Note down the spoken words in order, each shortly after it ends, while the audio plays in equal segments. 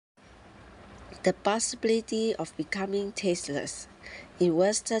The possibility of becoming tasteless. In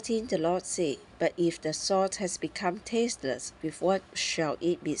verse 13, the Lord said, "But if the salt has become tasteless, with what shall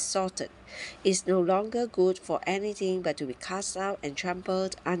it be salted? It is no longer good for anything but to be cast out and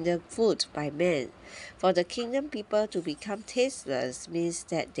trampled under foot by men." For the kingdom people to become tasteless means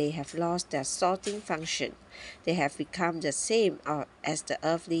that they have lost their salting function. They have become the same as the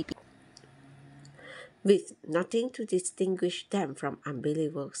earthly people, with nothing to distinguish them from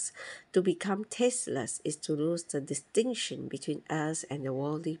unbelievers. To become tasteless is to lose the distinction between us and the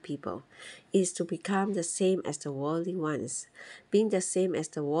worldly people, is to become the same as the worldly ones. Being the same as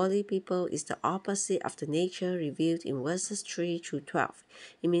the worldly people is the opposite of the nature revealed in verses 3 through 12.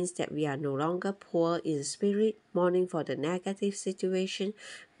 It means that we are no longer poor in spirit, mourning for the negative situation,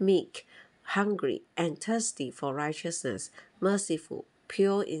 meek, hungry and thirsty for righteousness, merciful,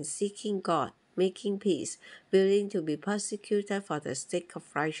 pure in seeking God, making peace, willing to be persecuted for the sake of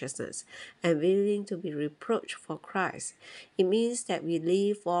righteousness, and willing to be reproached for Christ. It means that we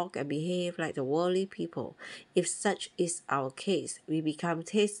live, walk, and behave like the worldly people. If such is our case, we become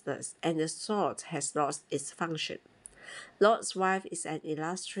tasteless, and the salt has lost its function. Lot's wife is an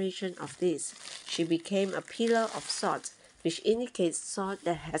illustration of this. She became a pillar of salt, which indicates salt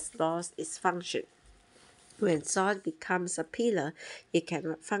that has lost its function. When salt becomes a pillar, it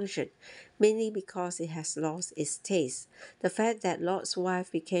cannot function, mainly because it has lost its taste. The fact that Lot's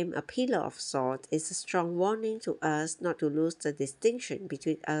wife became a pillar of salt is a strong warning to us not to lose the distinction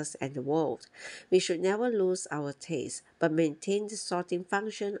between us and the world. We should never lose our taste, but maintain the salting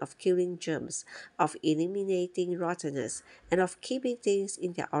function of killing germs, of eliminating rottenness, and of keeping things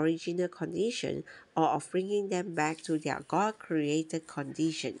in their original condition or of bringing them back to their God-created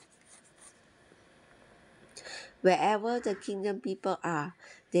condition. Wherever the kingdom people are,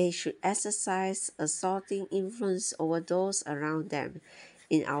 they should exercise a sorting influence over those around them.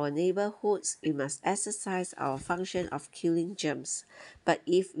 In our neighborhoods, we must exercise our function of killing germs. But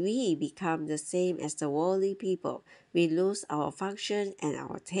if we become the same as the worldly people, we lose our function and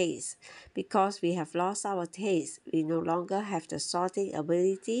our taste. Because we have lost our taste, we no longer have the sorting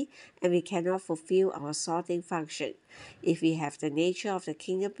ability and we cannot fulfill our sorting function. If we have the nature of the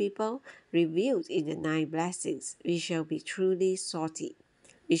kingdom people revealed in the 9 blessings, we shall be truly salty.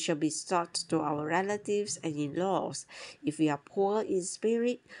 We shall be salt to our relatives and in-laws. If we are poor in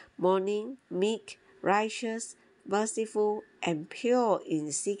spirit, mourning, meek, righteous, merciful, and pure in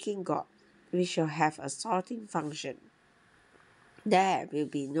seeking God, we shall have a salting function. There will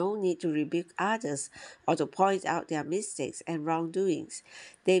be no need to rebuke others or to point out their mistakes and wrongdoings.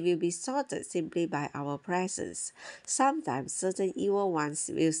 They will be sorted simply by our presence. Sometimes certain evil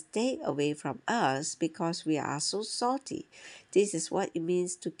ones will stay away from us because we are so salty. This is what it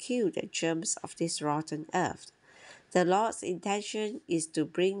means to kill the germs of this rotten earth. The Lord's intention is to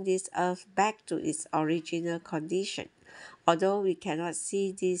bring this earth back to its original condition. Although we cannot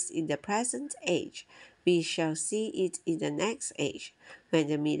see this in the present age, we shall see it in the next age. When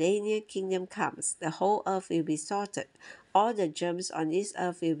the millennial kingdom comes, the whole earth will be sorted. All the germs on this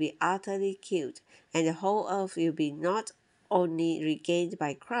earth will be utterly killed, and the whole earth will be not only regained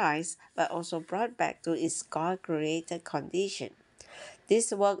by Christ, but also brought back to its God-created condition.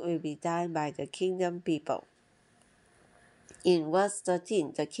 This work will be done by the kingdom people. In verse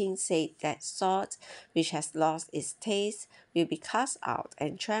 13, the king said that salt, which has lost its taste, will be cast out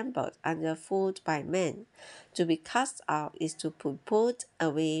and trampled underfoot by men. To be cast out is to be put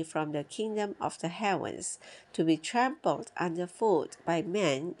away from the kingdom of the heavens. To be trampled underfoot by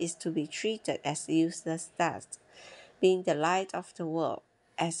men is to be treated as useless dust. Being the light of the world,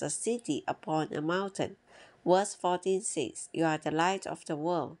 as a city upon a mountain. Verse 14 says, "You are the light of the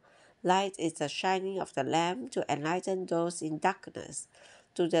world." Light is the shining of the lamp to enlighten those in darkness.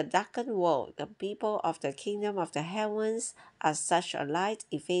 To the darkened world, the people of the kingdom of the heavens are such a light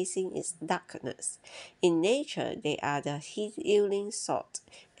effacing its darkness. In nature, they are the healing salt,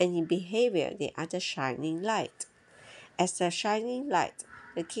 and in behavior, they are the shining light. As the shining light,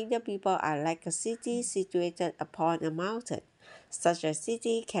 the kingdom people are like a city situated upon a mountain. Such a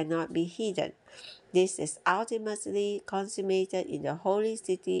city cannot be hidden. This is ultimately consummated in the holy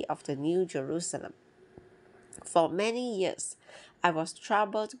city of the New Jerusalem. For many years, I was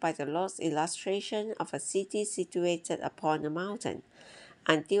troubled by the Lord's illustration of a city situated upon a mountain.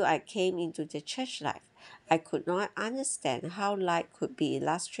 Until I came into the church life, I could not understand how light could be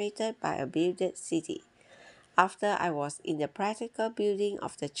illustrated by a builded city. After I was in the practical building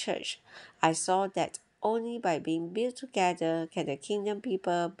of the church, I saw that only by being built together can the kingdom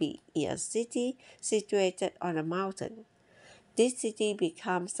people be in a city situated on a mountain. This city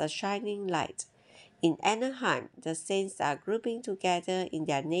becomes a shining light. In Anaheim, the saints are grouping together in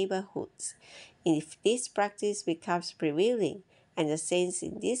their neighborhoods. If this practice becomes prevailing and the saints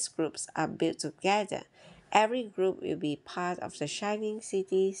in these groups are built together, every group will be part of the shining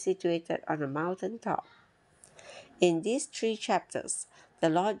city situated on a mountain top. In these three chapters, the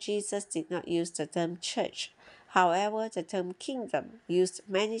Lord Jesus did not use the term church. However, the term kingdom, used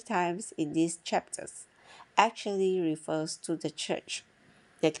many times in these chapters, actually refers to the church.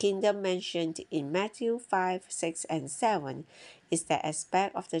 The kingdom mentioned in Matthew 5, 6, and 7 is the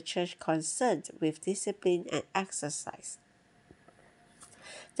aspect of the church concerned with discipline and exercise.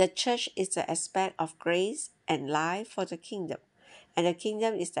 The church is the aspect of grace and life for the kingdom, and the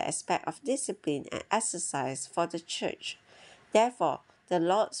kingdom is the aspect of discipline and exercise for the church. Therefore, the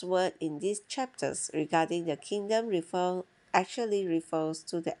Lord's word in these chapters regarding the kingdom actually refers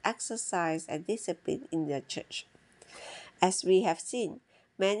to the exercise and discipline in the church. As we have seen,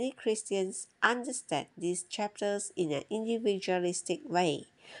 many Christians understand these chapters in an individualistic way.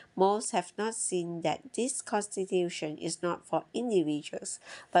 Most have not seen that this constitution is not for individuals,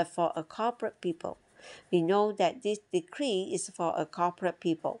 but for a corporate people. We know that this decree is for a corporate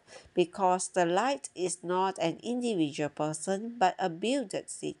people because the light is not an individual person but a builded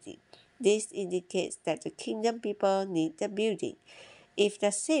city. This indicates that the kingdom people need the building. If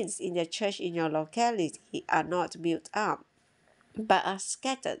the saints in the church in your locality are not built up, but are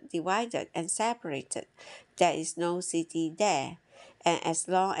scattered, divided, and separated, there is no city there. And as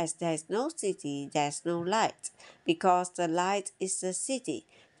long as there is no city, there is no light, because the light is the city.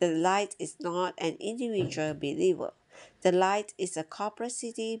 The light is not an individual believer. The light is a corporate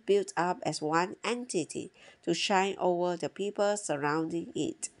city built up as one entity to shine over the people surrounding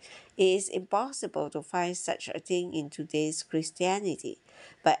it. It is impossible to find such a thing in today's Christianity,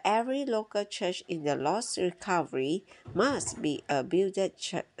 but every local church in the Lost Recovery must be a builded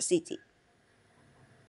city.